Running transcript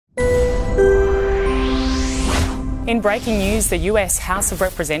In breaking news, the US House of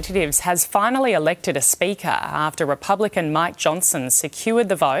Representatives has finally elected a Speaker after Republican Mike Johnson secured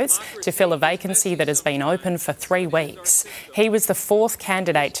the votes to fill a vacancy that has been open for 3 weeks. He was the 4th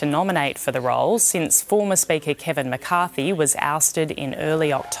candidate to nominate for the role since former Speaker Kevin McCarthy was ousted in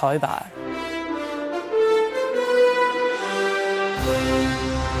early October.